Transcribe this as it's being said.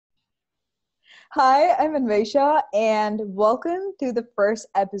Hi, I'm Anvesha, and welcome to the first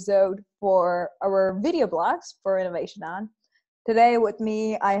episode for our video blogs for Innovation On. Today with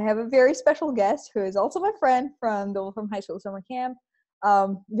me, I have a very special guest who is also my friend from the Wolfram High School Summer Camp.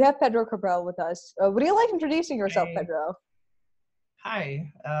 We have Pedro Cabral with us. Would you like introducing yourself, Hi. Pedro?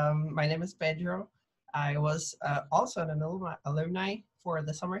 Hi, my name is Pedro. I was also an alumni for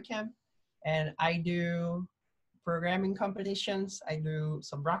the summer camp, and I do programming competitions. I do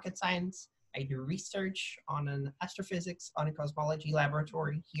some rocket science. I do research on an astrophysics on a cosmology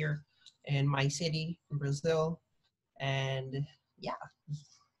laboratory here in my city, in Brazil. And yeah,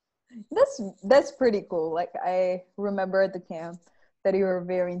 That's pretty cool. Like I remember at the camp that you were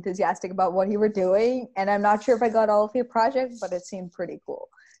very enthusiastic about what you were doing, and I'm not sure if I got all of your projects, but it seemed pretty cool.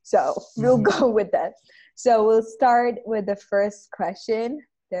 So we'll mhm. go with that. So we'll start with the first question.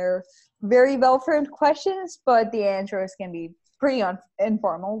 They're very well-formed questions, but the answers can be pretty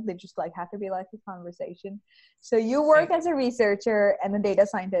informal. They just like have to be like a conversation. So you work Okay, as a researcher and a data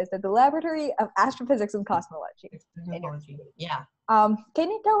scientist at the Laboratory of Astrophysics and Cosmology. In your technology. Yeah. can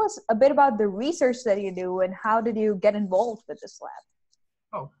you tell us a bit about the research that you do and how did you get involved with this lab?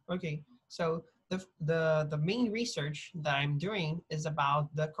 Oh, okay. So the main research that I'm doing is about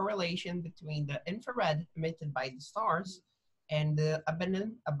the correlation between the infrared emitted by the stars and the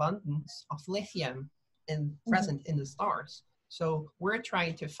abundance of lithium Mhm. present in the stars. So we're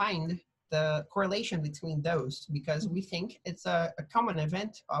trying to find the correlation between those because we think it's a common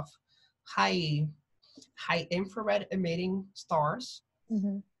event of high high infrared emitting stars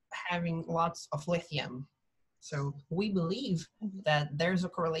Mhm. having lots of lithium. So we believe Mhm. that there's a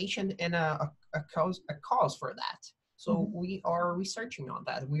correlation and a cause for that. So Mhm. we are researching on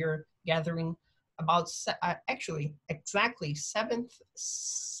that. We are gathering about actually exactly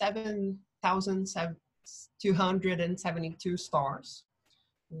 7,272 stars.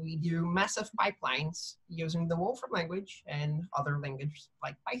 We do massive pipelines using the Wolfram language and other languages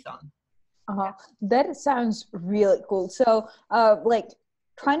like Python. Uh-huh. That sounds really cool. So, like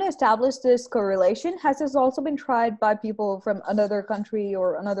trying to establish this correlation, has this also been tried by people from another country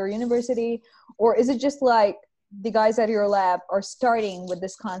or another university? Or is it just like the guys at your lab are starting with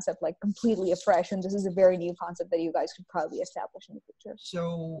this concept like completely afresh and this is a very new concept that you guys could probably establish in the future?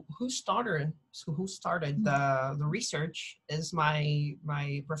 So who started Mhm. the research is my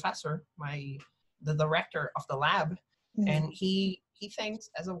professor, the director of the lab, Mhm. and he thinks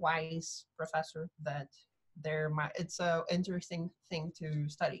as a wise professor that it's a interesting thing to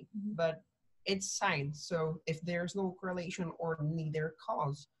study, Mhm. but it's science. So if there's no correlation or neither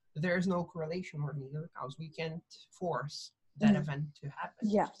cause, there's no correlation or neither cause. We can't force that Mhm. event to happen.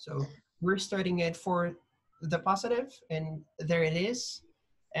 Yeah. So we're studying it for the positive, and there it is,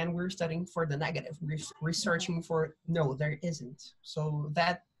 and we're studying for the negative. We're researching for no, there isn't. So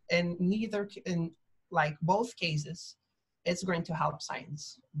that in like both cases, it's going to help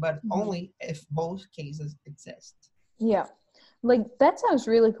science, but Mhm. only if both cases exist. Yeah. Like that sounds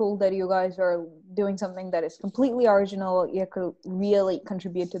really cool that you guys are doing something that is completely original. You could really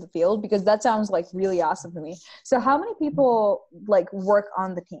contribute to the field because that sounds like really awesome to me. So how many people like work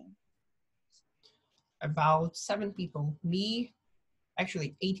on the team? About 7 people. Me,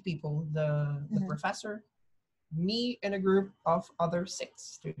 actually 8 people. The Mhm. professor, me, and a group of other 6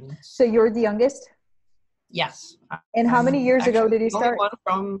 students. So you're the youngest? Yes, And how many I'm years ago actually did you the only start?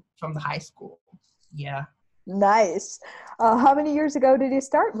 one from the high school. Yeah. Nice. How many years ago did you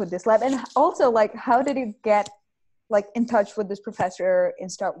start with this lab? And also, like, how did you get like in touch with this professor and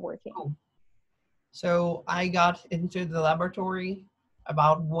start working? Oh, so I got into the laboratory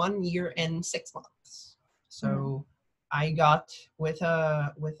about 1 year and 6 months. Mhm. So I got with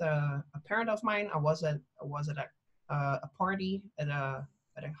a parent of mine. I was at a party in a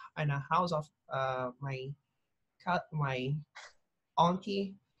house of my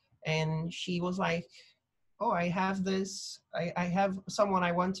auntie, and she was like, "Oh, I have this. I have someone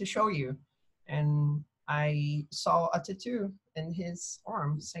I want to show you," and I saw a tattoo in his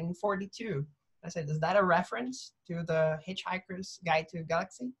arm saying 42. I said, "Is that a reference to the Hitchhiker's Guide to the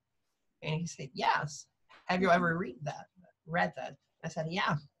Galaxy?" And he said, "Yes. Have you ever Read that?" I said,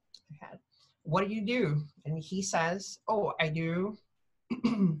 "Yeah, I had." "What do you do?" And he says, "Oh, I do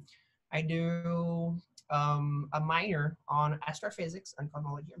I do a minor on astrophysics and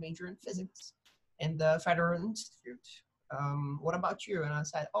cosmology, a major in physics in the Federal Institute. What about you?" And I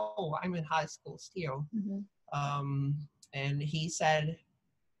said, "Oh, I'm in high school still." Mhm. Um, and he said,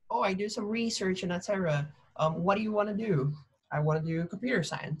 "Oh, I do some research and etc. What do you want to do?" "I want to do computer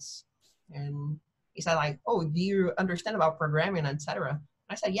science." And he said, like, "Oh, do you understand about programming, etc.?"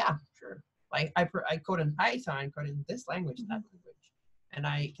 I said, "Yeah, sure. Like I code in Python, I code in this language, that Mhm. language." and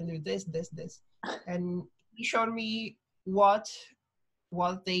I can do this. And he showed me what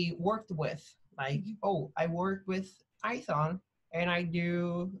they worked with. Like, oh, I work with Python and I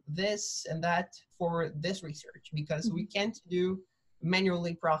do this and that for this research because we can't do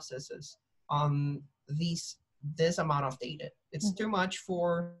manually processes on this amount of data. It's too much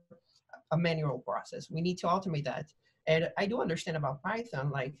for a manual process. We need to automate that. And I do understand about Python,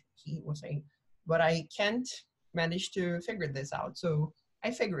 like he was saying, but I can't manage to figure this out. So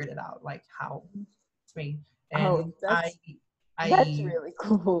I figured it out, like how it's made. Oh, And that's I really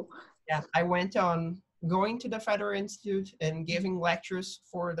cool. yeah, I went on going to the Federal Institute and giving lectures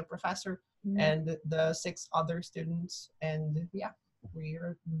for the professor Mhm. and the 6 other students. And yeah, we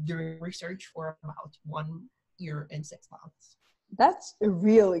are doing research for about 1 year and 6 months. That's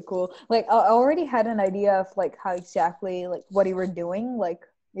really cool. Like I already had an idea of like how exactly like what you were doing, like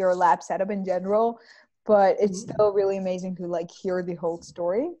your lab setup in general, but it's Mhm. still really amazing to like hear the whole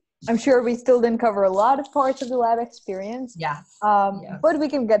story. I'm sure we still didn't cover a lot of parts of the lab experience, Yes, but yes. we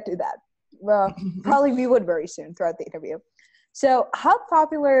can get to that. Well, probably we would very soon throughout the interview. So, how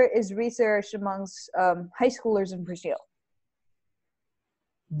popular is research amongst high schoolers in Brazil?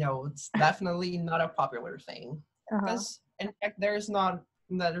 No, it's definitely not a popular thing Uh-huh. because in fact there's not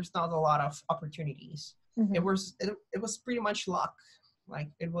a lot of opportunities. Mm-hmm. It was pretty much luck. Like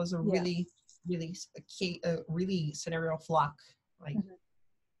it was a Yeah. really scenario of luck, like Mhm.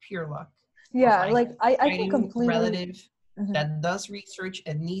 pure luck of Yeah, like like I can finding a completely. relative Mhm. that does research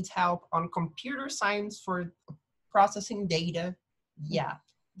and needs help on computer science for processing data. Yeah,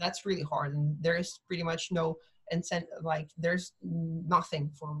 that's really hard, and there's pretty much no incentive. Like there's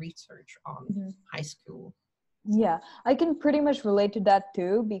nothing for research on Mhm. high school. Yeah, I can pretty much relate to that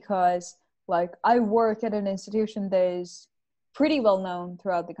too because like I work at an institution that is pretty well known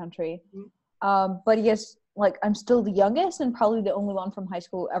throughout the country. Mhm. But yes, like I'm still the youngest and probably the only one from high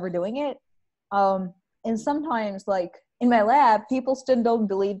school ever doing it. And sometimes like in my lab, people still don't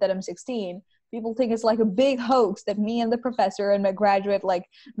believe that I'm 16. People think it's like a big hoax that me and the professor and my graduate like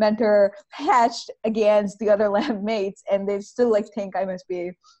mentor hatched against the other lab mates, and they still like think I must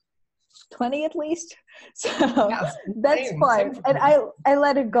be 20 at least. So Yes, that's same fine. for And me. I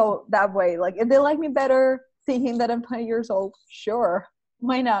let it go that way. Like if they like me better thinking that I'm 20 years old, sure.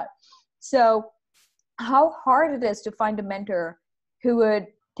 Why not? So how hard it is to find a mentor who would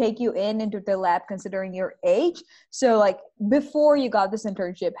take you into the lab considering your age. So like before you got this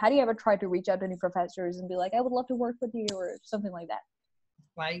internship, had you ever tried to reach out to any professors and be like, I would love to work with you or something like that?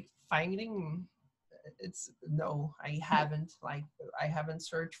 Like finding it's no, I haven't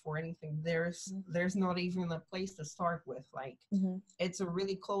searched for anything. There's not even a place to start with. Like Mm-hmm. it's a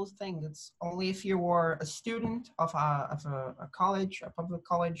really close thing. It's only if you are a student of a college, a public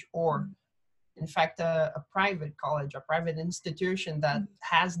college, or in fact a private college, a private institution that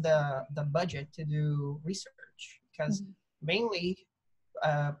has the budget to do research. Because Mm-hmm. mainly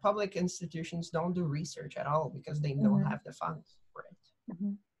public institutions don't do research at all because they don't Mm-hmm. have the funds for it.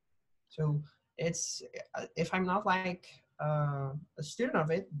 Mm-hmm. So it's if I'm not like a student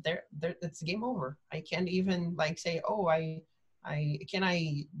of it, there it's game over. I can't even like say, oh, I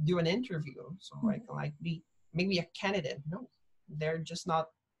do an interview so I can like be maybe a candidate. No, they're just not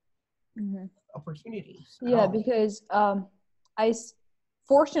Mm-hmm. opportunities at Yeah, all. because I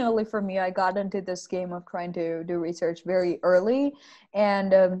fortunately for me, I got into this game of trying to do research very early,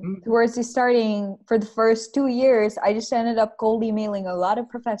 and Mm, towards the starting for the first 2 years, I just ended up cold emailing a lot of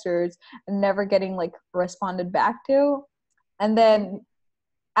professors and never getting like responded back to. And then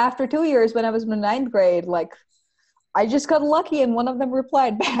after 2 years, when I was in the ninth grade, like I just got lucky and one of them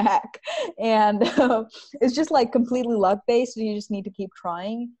replied back. And it's just like completely luck based. You just need to keep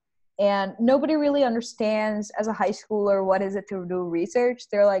trying. And nobody really understands as a high schooler what is it to do research.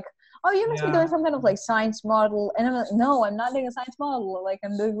 They're like, oh, you must be doing yeah, some kind of like science model. And I'm like, no, I'm not doing a science model. Like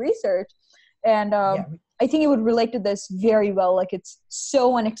I'm doing research. And yeah, I think it would relate to this very well. Like it's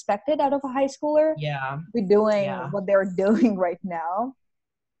so unexpected out of a high schooler yeah, to be doing yeah. what they're doing right now.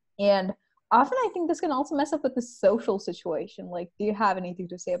 And often I think this can also mess up with the social situation. Like, do you have anything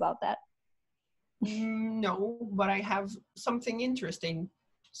to say about that? No, but I have something interesting.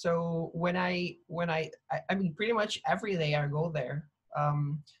 So I mean, pretty much every day I go there.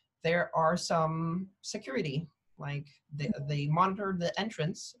 There are some security, like they monitor the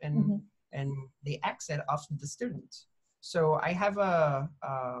entrance Mm-hmm. and the exit of the students. So I have a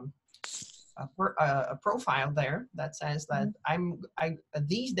profile there that says that I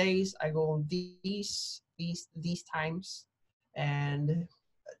these days I go these times and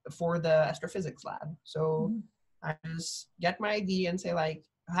for the astrophysics lab. So Mm-hmm. I just get my ID and say like,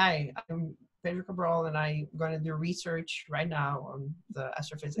 "Hi, I'm Pedro Cabral and I going to do research right now on the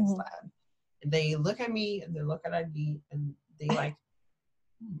astrophysics Mhm. lab. And they look at me and they look at IB and they like,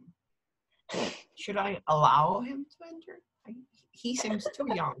 should I allow him to enter? He seems too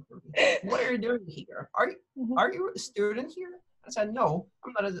young for me. What are you doing here? Mhm. Are you a student here? I said, no,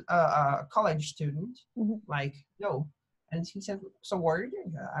 I'm not a college student. Mhm. Like, no. And he said, so what are you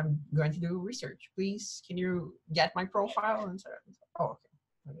doing? I'm going to do research. Please, can you get my profile? And so, oh,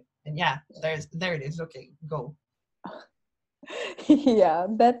 okay. And yeah, there it is. Okay, go. Yeah,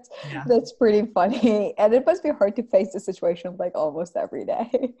 Yeah. that's pretty funny, and it must be hard to face the situation like almost every day.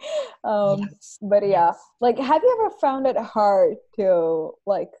 Yes. But yeah, Yes. like, have you ever found it hard to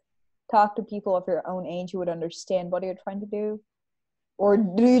like talk to people of your own age who would understand what you're trying to do, or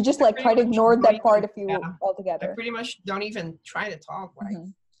do you just I like pretty try to much ignore don't that part even, of yeah, you I altogether? pretty much don't even try to talk. Like, Hmm.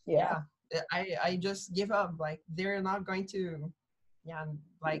 Yeah, yeah, I just give up. Like, they're not going to, yeah,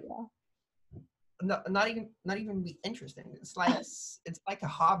 like, yeah, no, not even be interesting. It's like a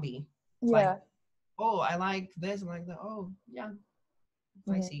hobby. It's like, yeah. oh, I like this and like that. Oh, yeah,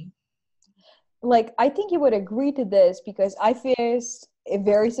 I Mhm. see. Like, I think you would agree to this because I faced a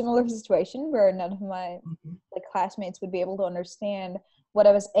very similar situation where none of my Mm-hmm. like classmates would be able to understand what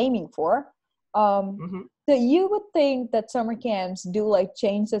I was aiming for. Um, Mm-hmm. so you would think that summer camps do like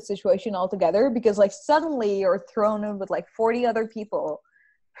change the situation altogether because like suddenly you're thrown in with like 40 other people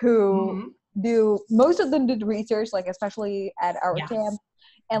who Mm-hmm. do, most of them did research, like especially at our camp, Yes.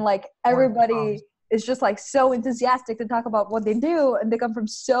 and like Or everybody is just like so enthusiastic to talk about what they do, and they come from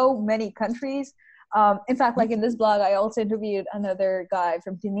so many countries. In fact, like in this blog, I also interviewed another guy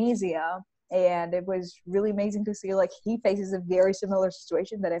from Tunisia, and it was really amazing to see like he faces a very similar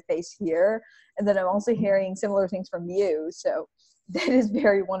situation that I face here, and then I'm also hearing similar things from you. So that is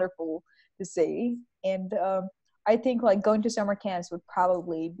very wonderful to see. And I think like going to summer camps would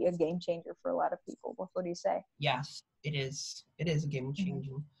probably be a game changer for a lot of people. What do you say? yes, it is. It is game Mhm.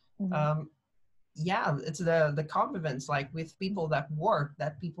 changing. Mhm. Um, yeah, it's the convivence like with people that work,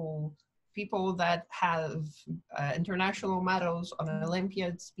 that people that have international medals on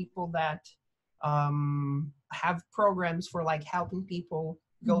Olympiads, people that have programs for like helping people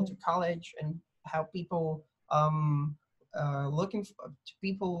go to Mhm. college and help people to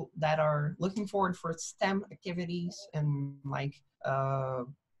people that are looking forward for STEM activities and like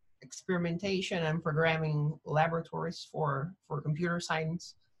experimentation and programming laboratories for computer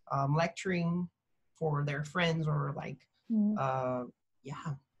science, lecturing for their friends or like Mhm. uh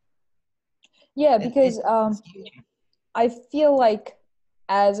yeah, Yeah, it, because it's huge. I feel like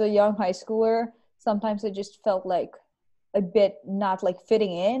as a young high schooler, sometimes I just felt like a bit not like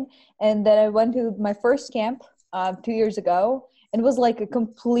fitting in. And then I went to my first camp 2 years ago, and it was like a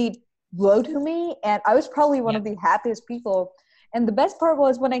complete blow to me. And I was probably one Yeah, of the happiest people. And the best part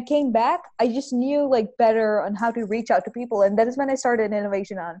was when I came back, I just knew like better on how to reach out to people. And that is when I started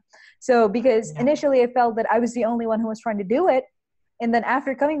innovation on. So because yeah. initially I felt that I was the only one who was trying to do it. And then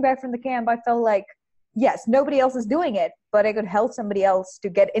after coming back from the camp, I felt like, yes, nobody else is doing it, but I could help somebody else to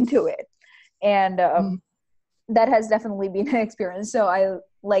get into it. And Mhm. that has definitely been an experience. So I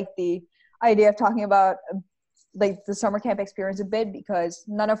like the idea of talking about like the summer camp experience a bit because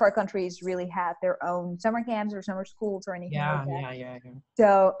none of our countries really had their own summer camps or summer schools or anything like Yeah, that. yeah, yeah, yeah.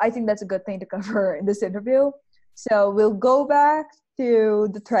 So I think that's a good thing to cover in this interview. So we'll go back to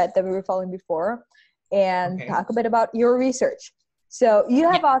the thread that we were following before and Okay. talk a bit about your research. So you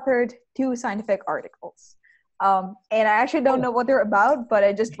Yeah. have authored 2 scientific articles. And I actually don't Oh, know what they're about, but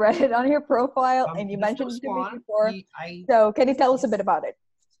I just read it on your profile and you the mentioned first it to me one, before. I So can you tell us a yes. bit about it?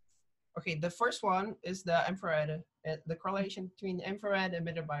 Okay, the first one is the infrared, the correlation between the infrared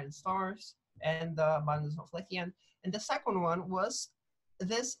emitted by the stars and the abundance of lithium. And the second one was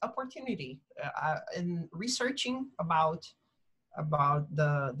this opportunity in researching about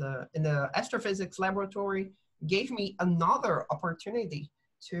the in the astrophysics laboratory gave me another opportunity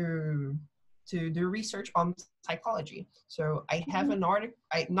to to do research on psychology. So I have Mhm. an article.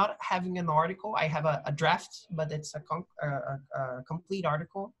 I not having an article. I have a draft, but it's a complete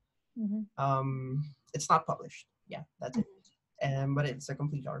article. Mhm. It's not published. Yeah, that's it. But it's a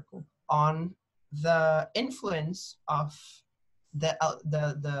complete article on the influence of the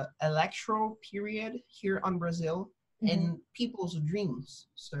electoral period here on Brazil Mhm. in people's dreams.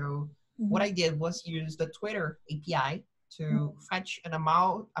 So what Mhm. I did was use the Twitter API to Mhm. fetch an a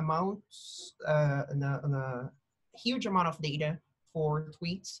huge amount of data for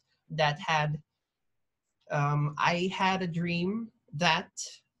tweets that had I had a dream that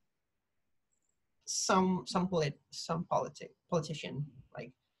some politician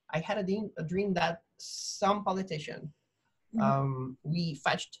like I had a dream that some politician We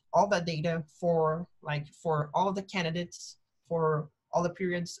fetched all the data for all the candidates for all the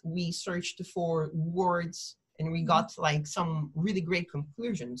periods. We searched for words, and we got like some really great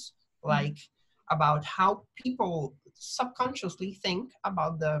conclusions, like about how people subconsciously think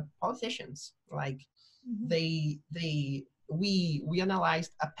about the politicians. Like we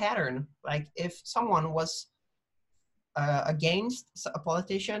analyzed a pattern. Like if someone was against a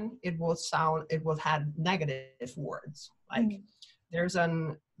politician, it would have negative words. Like there's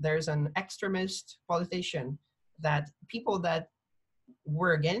an extremist politician that people that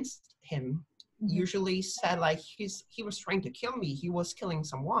were against him usually said like he was trying to kill me, he was killing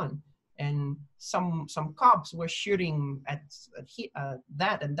someone, and some cops were shooting at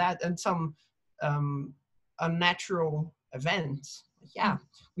that and that, and some unnatural events. Yeah,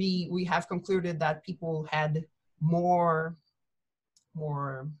 we have concluded that people had more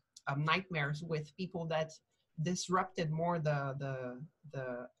nightmares with people that disrupted more the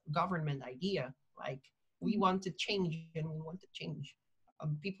government idea. Like we want to change and we want to change.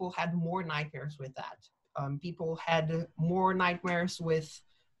 People had more nightmares with that. People had more nightmares with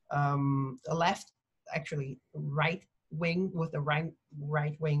the left, actually right wing, with the right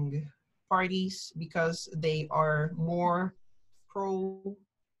wing parties, because they are more pro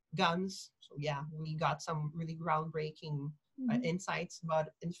guns. So yeah, we got some really groundbreaking insights, but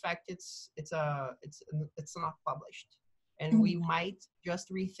in fact, it's not published, and we might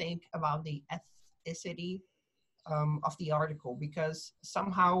just rethink about the ethicity of the article, because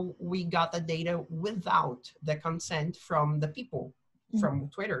somehow we got the data without the consent from the people. From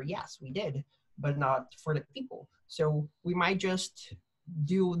Twitter, yes, we did, but not for the people. So we might just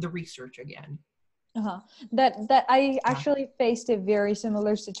do the research again. That I actually faced a very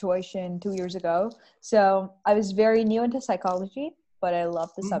similar situation 2 years ago. So I was very new into psychology, but I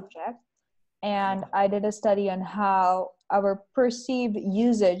loved the subject. And I did a study on how our perceived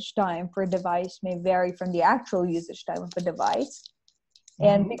usage time for a device may vary from the actual usage time of a device.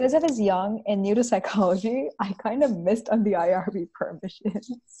 And because I was young and new to psychology, I kind of missed on the IRB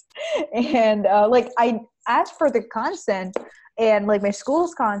permissions. And like I asked for the consent and like my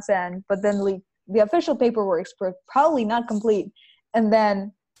school's consent, but then like the official paperwork's probably not complete. And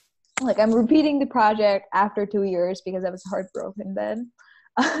then like I'm repeating the project after 2 years because I was heartbroken then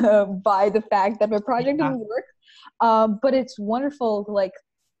by the fact that my project didn't work. But it's wonderful to like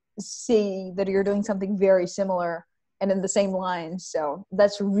see that you're doing something very similar and in the same lines. So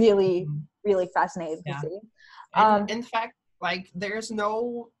that's really, really fascinating to see. And in fact, like there's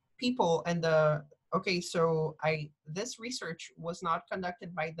no people in the, okay, so this research was not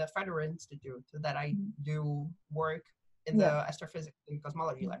conducted by the Federal Institute that I do work in the astrophysics and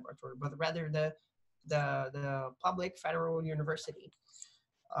cosmology laboratory, but rather the public federal university.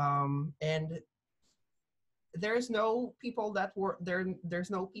 And there's no people that work there.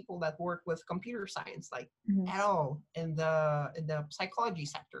 There's no people that work with computer science like at all in the psychology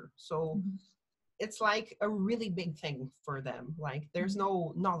sector. So it's like a really big thing for them. Like there's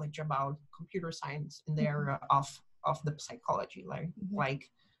no knowledge about computer science in the area of the psychology. Like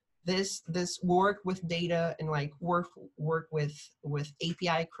this work with data and like work with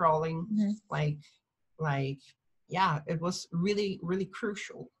API crawling. Like yeah, it was really, really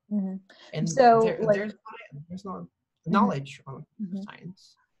crucial. And so there's no knowledge on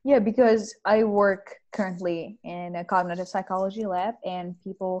science. Yeah, because I work currently in a cognitive psychology lab and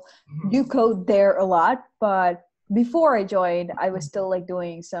people do code there a lot. But before I joined, I was still like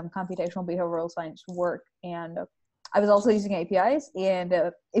doing some computational behavioral science work. And I was also using APIs.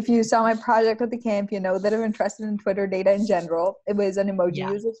 And if you saw my project at the camp, you know that I'm interested in Twitter data in general. It was an emoji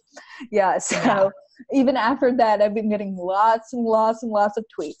usage. Yeah, so even after that, I've been getting lots and lots and lots of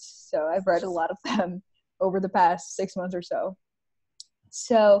tweets. So I've read a lot of them over the past 6 months or so.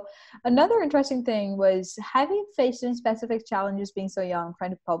 So another interesting thing was, have you faced any specific challenges being so young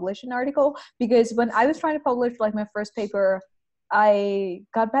trying to publish an article? Because when I was trying to publish like my first paper, I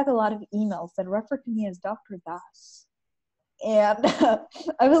got back a lot of emails that referred to me as Dr. Das. And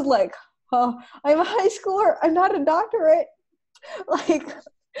I was like, oh, I'm a high schooler. I'm not a doctorate. Like,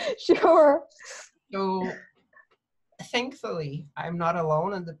 sure. So thankfully, I'm not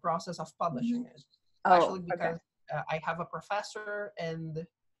alone in the process of publishing it. Especially because I have a professor and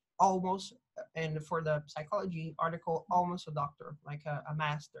for the psychology article, almost a doctor, like a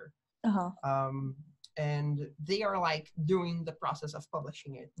master. And they are like doing the process of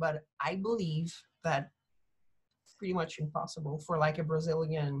publishing it. But I believe that it's pretty much impossible for like a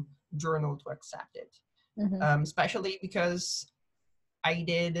Brazilian journal to accept it. Especially because I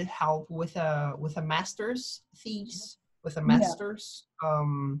did help with a master's thesis, a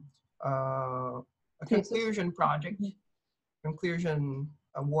conclusion project conclusion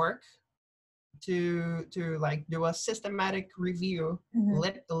work to like do a systematic review, Mm-hmm.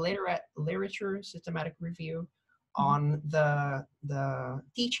 literature systematic review Mm-hmm. on the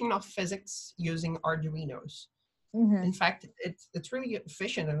teaching of physics using Arduinos. Mm-hmm. In fact, it's really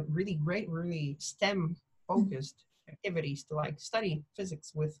efficient and really great, really STEM focused activities to like study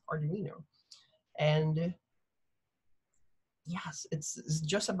physics with Arduino. And yes, it's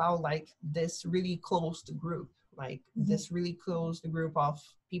just about like this really closed group, like Mm-hmm. this really closed group of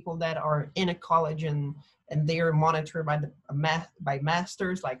people that are in a college and they are monitored by the by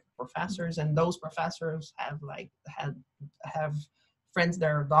masters, like professors, and those professors have like have friends that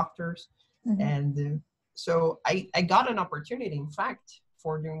are doctors. Mm-hmm. And so I got an opportunity, in fact,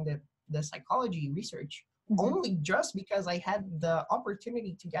 for doing the psychology research Mm-hmm. only just because I had the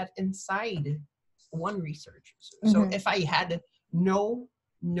opportunity to get inside one research. So Mm-hmm. if I had no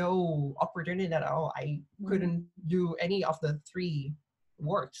opportunity at all, I Mm-hmm. couldn't do any of the three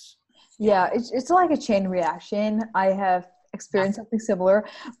works. Yeah, it's like a chain reaction. I have Yeah. experienced something similar,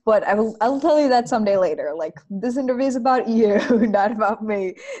 but I'll tell you that someday later. Like this interview is about you, not about me.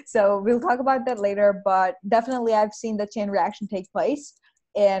 So we'll talk about that later, but definitely I've seen the chain reaction take place.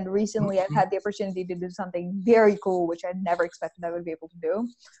 And recently I've Mhm. had the opportunity to do something very cool, which I never expected I would be able to do.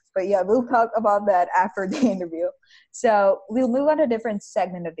 But yeah, we'll talk about that after the interview. So we'll move on to a different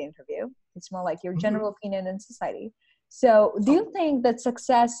segment of the interview. It's more like your Mhm. general opinion in society. So, do Oh, you think that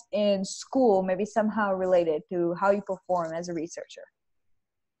success in school may be somehow related to how you perform as a researcher?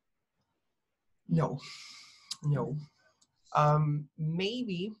 no, no.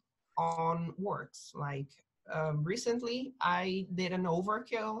 Maybe on works. Like recently, I did an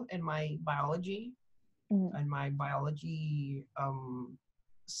overkill Mm-hmm. in my biology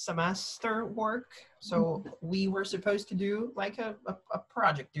semester work. So we were supposed to do like a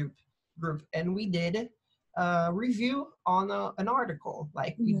project group, and we did a review on an article.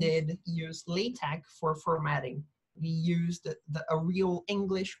 Like we Mm-hmm. did use LaTeX for formatting. We used a real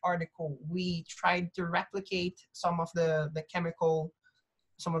English article. We tried to replicate some of the chemical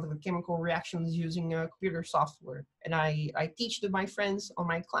reactions using computer software. And I teach to my friends on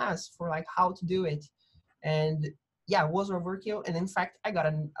my class for like how to do it. And yeah, it was overkill. And in fact, I got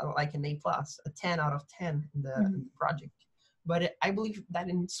like an A plus, a 10 out of 10 in the project. But I believe that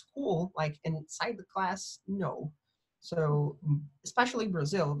in school, like inside the class, no. So especially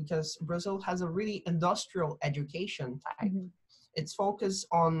Brazil, because Brazil has a really industrial education type. Mm-hmm. It's focused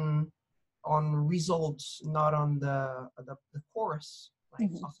on results, not on the course like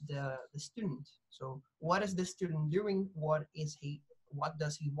Mm-hmm. of the student. So what is the student doing? What does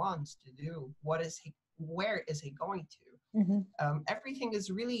he wants to do? Where is he going to? Mm-hmm. Everything is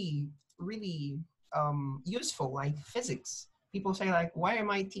really useful, like physics. People say like, why am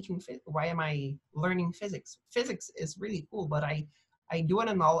I learning physics? Physics is really cool, but I do an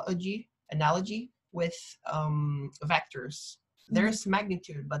analogy with vectors. Mm-hmm. There's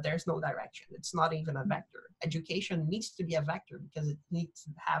magnitude, but there's no direction. It's not even a vector. Education needs to be a vector because it needs to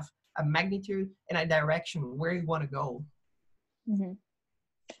have a magnitude and a direction where you want to go. Mm-hmm.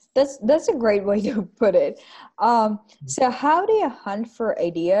 That's a great way to put it. So how do you hunt for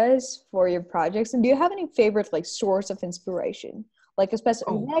ideas for your projects, and do you have any favorite like source of inspiration, like a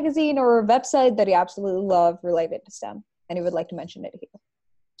specific Oh, magazine or a website that you absolutely love related to STEM, and you would like to mention it here?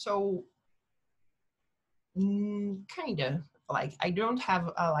 so kind of like I don't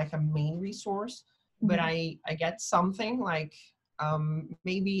have like a main resource, but Mm-hmm. I get something like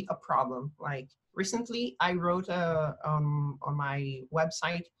maybe a problem. Like recently, I wrote on my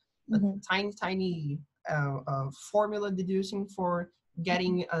website a Mm-hmm. tiny formula deducing for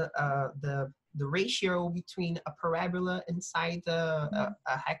getting the ratio between a parabola inside a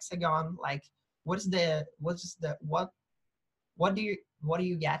hexagon. Like what do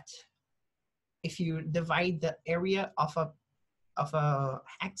you get if you divide the area of a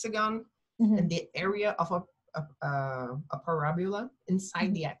hexagon Mm-hmm. and the area of a parabola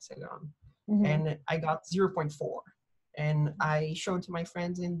inside the hexagon? Mm-hmm. And I got 0. 0.4. And I showed to my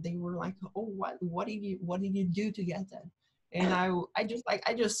friends and they were like, oh, what did you do to get that? And I just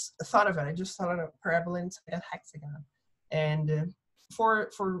thought of it. I just thought of a parabola inside a hexagon. And for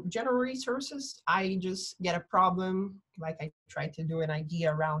general resources, I just get a problem. Like I try to do an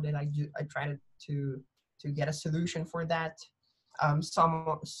idea around it. I try to get a solution for that.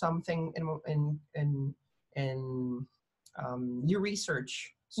 Something in new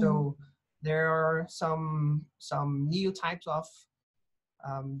research. Mm-hmm. So there are some new types of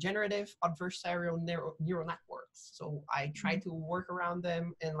generative adversarial neural networks. So I try to work around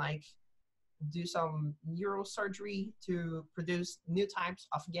them and like do some neurosurgery to produce new types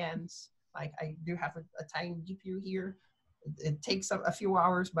of GANs. Like I do have a tiny GPU here, It takes a few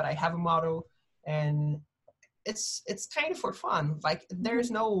hours, but I have a model, and it's kind of for fun. Like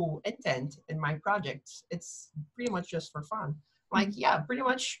there's no intent in my projects. It's pretty much just for fun. Like yeah, pretty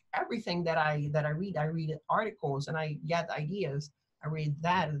much everything that I read articles and I get ideas. I read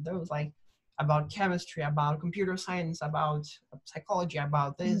that and those, like about chemistry, about computer science, about psychology,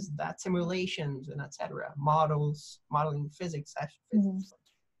 about this, that, simulations, and etc. Models, modeling physics, physics.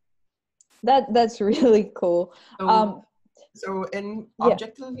 That's really cool. So in Yeah.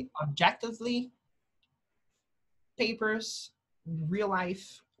 objectively, papers, real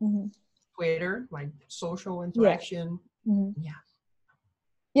life, Twitter, like social interaction. Yeah.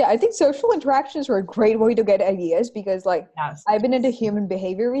 Yeah, I think social interactions are a great way to get ideas because, like, Yes. I've been into human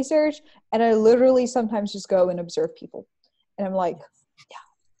behavior research, and I literally sometimes just go and observe people, and I'm like,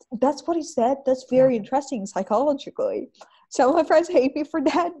 yeah, that's what he said. That's very interesting psychologically. Some of my friends hate me for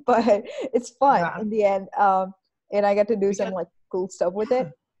that, but it's fun in the end, and I get to do some like cool stuff with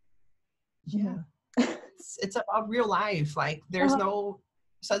it. Yeah, it's about real life. Like, there's no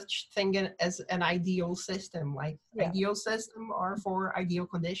such thing as an ideal system. Like ideal system are for ideal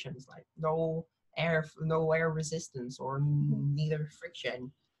conditions, like no air resistance or neither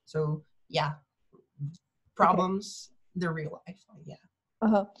friction. So yeah, problems, the real life.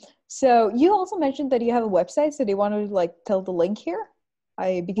 Yeah. So you also mentioned that you have a website, so do you want to like tell the link here?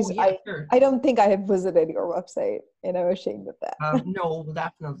 Sure. I don't think I have visited your website, and I'm ashamed of that. No,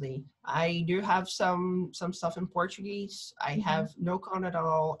 definitely. I do have some stuff in Portuguese. I have no content at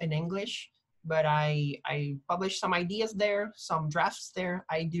all in English, but I publish some ideas there, some drafts there.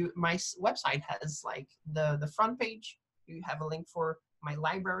 My website has like the front page. You have a link for my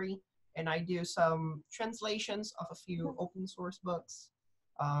library, and I do some translations of a few open source books.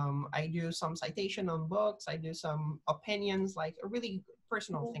 I do some citation on books. I do some opinions, like a really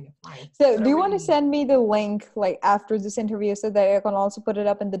personal thing of mine. So do you want to send me the link like after this interview so that I can also put it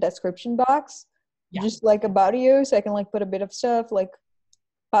up in the description box? Yeah. Just like about you, so I can like put a bit of stuff, like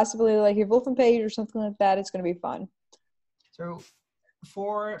possibly like your Wolfen page or something like that. It's gonna be fun. So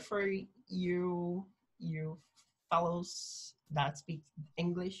for you fellows that speak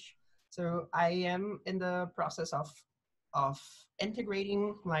English, so I am in the process of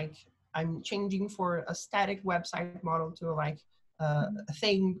integrating, like I'm changing for a static website model to like a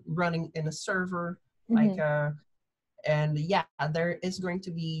thing running in a server, like and yeah, there is going to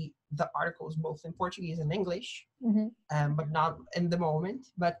be the articles both in Portuguese and English, but not in the moment.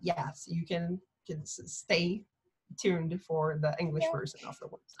 But yes, you can stay tuned for the English version of the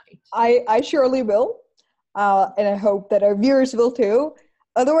website. I surely will, and I hope that our viewers will too.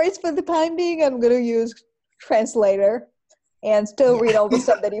 Otherwise, for the time being, I'm going to use Translator and still read all the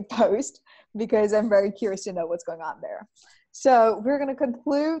stuff that you post because I'm very curious to know what's going on there. So we're going to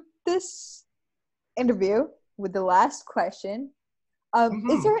conclude this interview with the last question.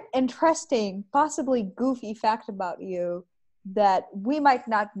 Is there an interesting, possibly goofy fact about you that we might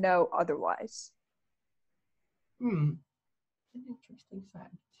not know otherwise? An interesting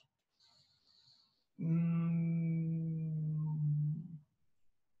fact.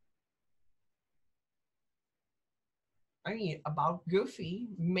 I mean, about Goofy,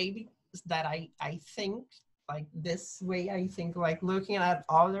 maybe that I think like this way. I think like looking at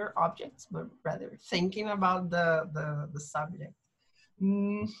other objects, but rather thinking about the subject.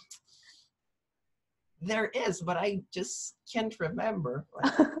 There is, but I just can't remember.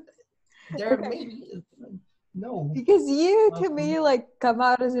 Like, there maybe is. No. Because you, to me, like come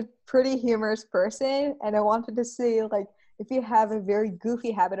out as a pretty humorous person, and I wanted to see like if you have a very goofy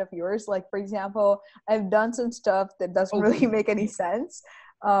habit of yours. Like for example, I've done some stuff that doesn't really make any sense,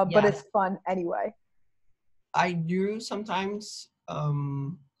 but it's fun anyway. I do sometimes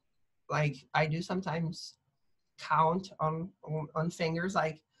count on fingers,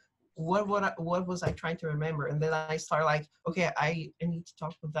 like what was I trying to remember, and then I start like, okay, I need to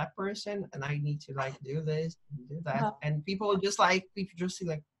talk with that person, and I need to like do this and do that, and people just see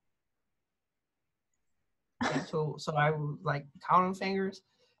like, yeah, so I would like count on fingers,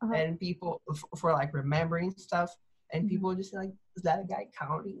 and people for like remembering stuff, and people just like, is that a guy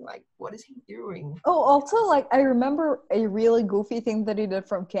counting? Like, what is he doing? Oh, also, like, I remember a really goofy thing that he did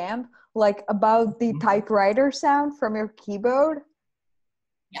from camp, like, about the typewriter sound from your keyboard.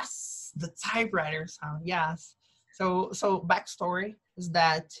 Yes, the typewriter sound, yes. So backstory is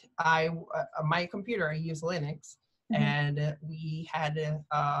that my computer, I use Linux, and we had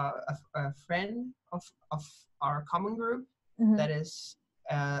a friend of our common group that is,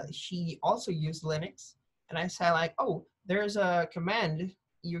 she also used Linux, and I said like, oh, there's a command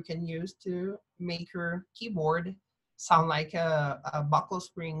you can use to make your keyboard sound like a buckle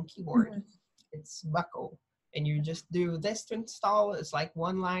spring keyboard. It's buckle. and you just do this to install. It's like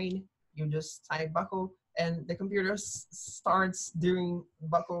one line. You just type buckle, and the computer starts doing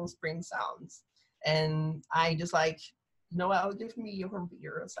buckle spring sounds. And I just like, Noel, give me your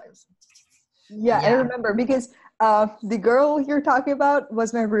computer. So I was, Yeah, I yeah, remember because the girl you're talking about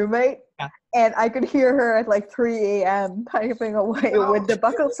was my roommate, yeah. and I could hear her at like 3 a.m. typing away No, with the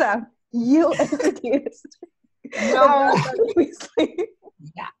buckle sound. You introduced. And no. that's how we sleep.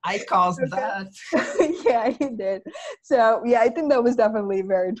 Yeah, I caused Okay. that. Yeah, you did. So yeah, I think that was definitely a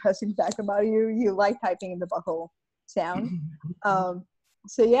very interesting fact about you. You like typing in the buckle sound. Um,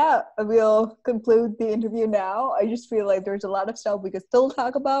 so yeah, we'll conclude the interview now. I just feel like there's a lot of stuff we could still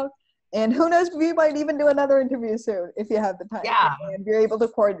talk about. And who knows, we might even do another interview soon if you have the time Yeah, and you're able to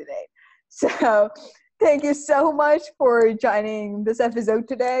coordinate. So thank you so much for joining this episode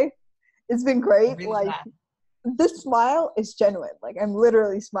today. It's been I'm great. really Like, glad. this smile is genuine. Like, I'm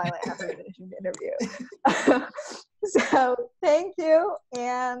literally smiling after finishing the interview. So thank you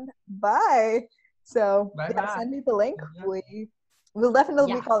and bye. So Bye yeah, bye. send me the link. We will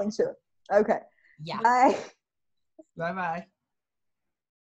definitely be Yeah, calling soon. Okay. yeah. Bye. Bye bye.